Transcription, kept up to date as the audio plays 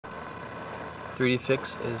3D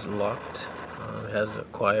fix is locked. It has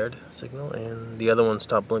acquired signal, and the other one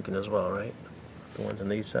stopped blinking as well, right? The ones on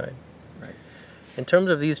the east side. Right. In terms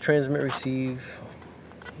of these transmit receive,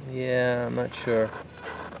 yeah, I'm not sure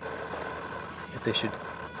if they should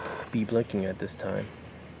be blinking at this time.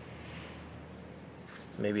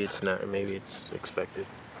 Maybe it's not, or maybe it's expected.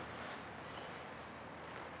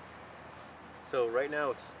 So right now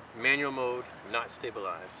it's manual mode, not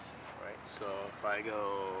stabilized, right? So if I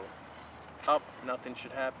go up, nothing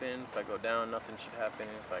should happen. If I go down, nothing should happen.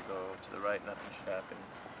 If I go to the right, nothing should happen.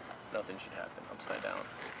 Nothing should happen. Upside down,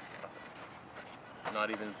 nothing. Not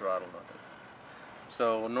even throttle, nothing.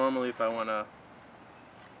 So normally if I want to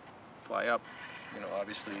fly up, you know,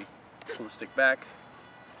 obviously pull the stick back,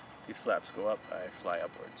 these flaps go up, I fly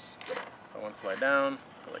upwards. If I want to fly down,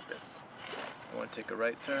 go like this. I want to take a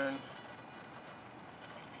right turn,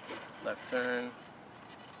 left turn,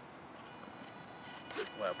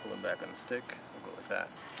 while pulling back on the stick, I'll go like that,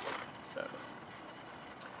 etc.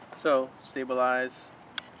 So, stabilize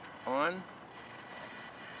on.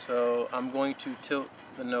 So I'm going to tilt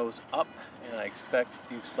the nose up, and I expect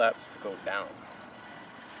these flaps to go down.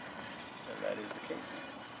 And that is the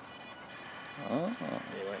case. Oh.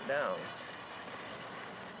 They went down.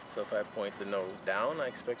 So if I point the nose down, I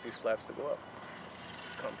expect these flaps to go up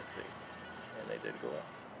to compensate. And they did go up.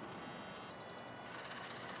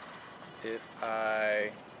 If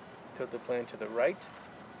I tilt the plane to the right,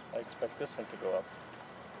 I expect this one to go up.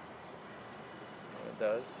 And it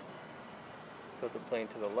does. Tilt the plane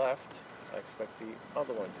to the left, I expect the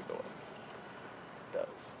other one to go up. It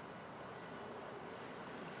does.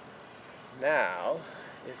 Now,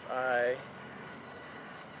 if I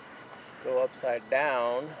go upside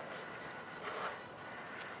down,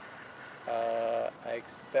 I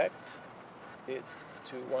expect it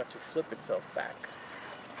to want to flip itself back.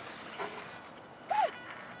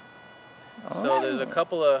 Oh. So there's a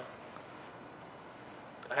couple of,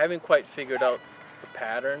 I haven't quite figured out the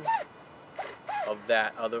pattern of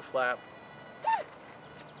that other flap,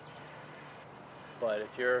 but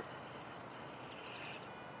if you're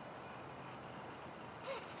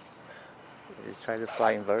Just try to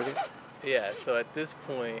fly inverted. yeah, so at this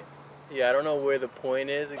point, yeah, I don't know where the point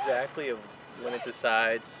is exactly of when it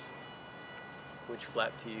decides which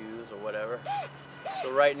flap to use or whatever.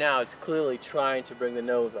 So right now it's clearly trying to bring the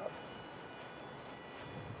nose up.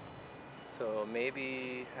 So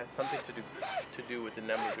maybe it has something to do with the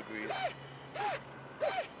number of degrees.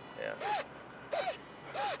 Yeah.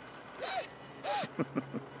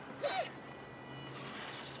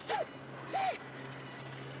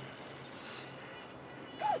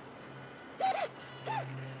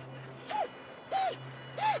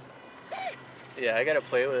 Yeah, I gotta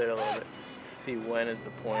play with it a little bit to see when is the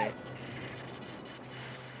point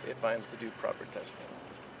if I'm to do proper testing.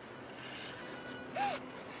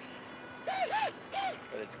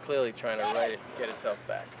 But it's clearly trying to get itself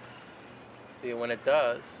back. See, when it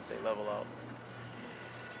does, they level out.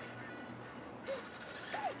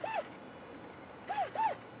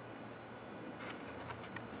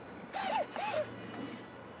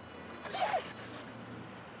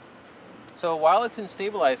 So while it's in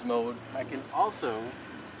stabilize mode, I can also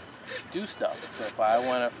do stuff. So if I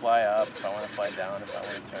want to fly up, if I want to fly down, if I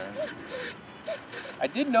want to turn. I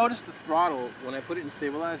did notice the throttle, when I put it in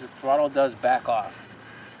stabilize, the throttle does back off.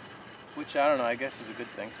 Which, I don't know, I guess is a good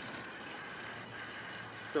thing.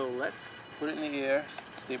 So let's put it in the air,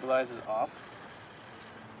 stabilize is off.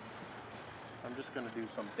 I'm just going to do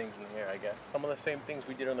some things in the air, I guess. Some of the same things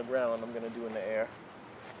we did on the ground, I'm going to do in the air.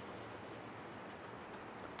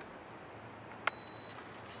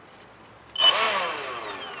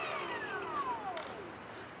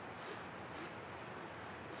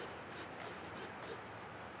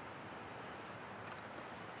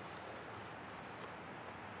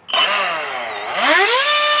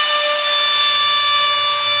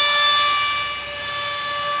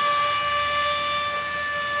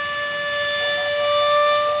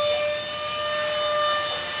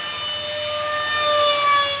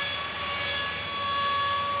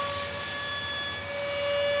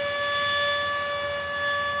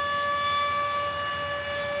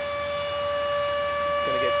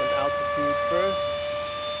 Gonna get some altitude first.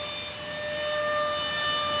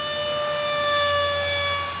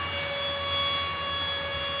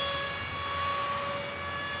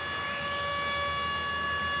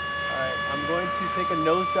 Alright, I'm going to take a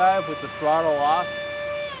nosedive with the throttle off.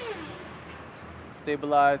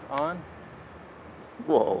 Stabilize on.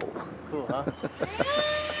 Whoa. Cool, huh?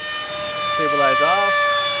 Stabilize off.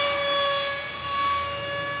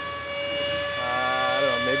 I don't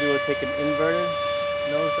know, maybe we'll take an inverted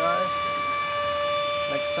nosedive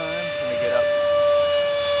next time when we get up.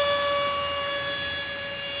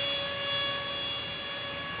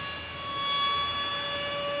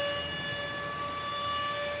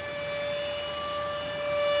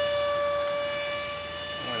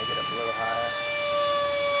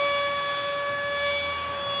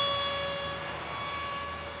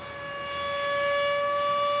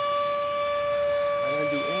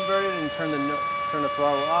 turn the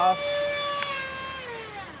throttle off.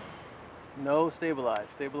 No stabilize.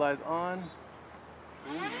 Stabilize on.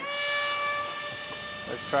 Ooh.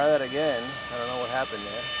 Let's try that again. I don't know what happened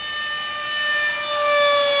there.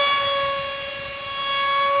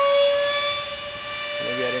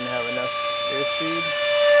 Maybe I didn't have enough airspeed.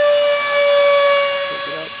 Pick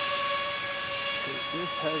it up.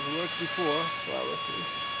 This has worked before flawlessly.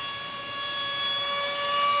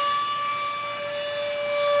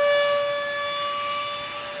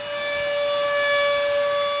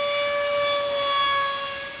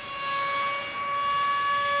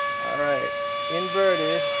 Alright,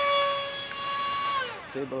 inverted.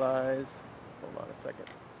 Stabilize. Hold on a second.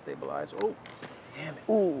 Stabilize. Oh, damn it.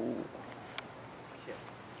 Ooh. Shit.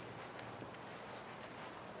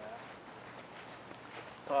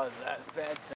 Pause that. Bad time.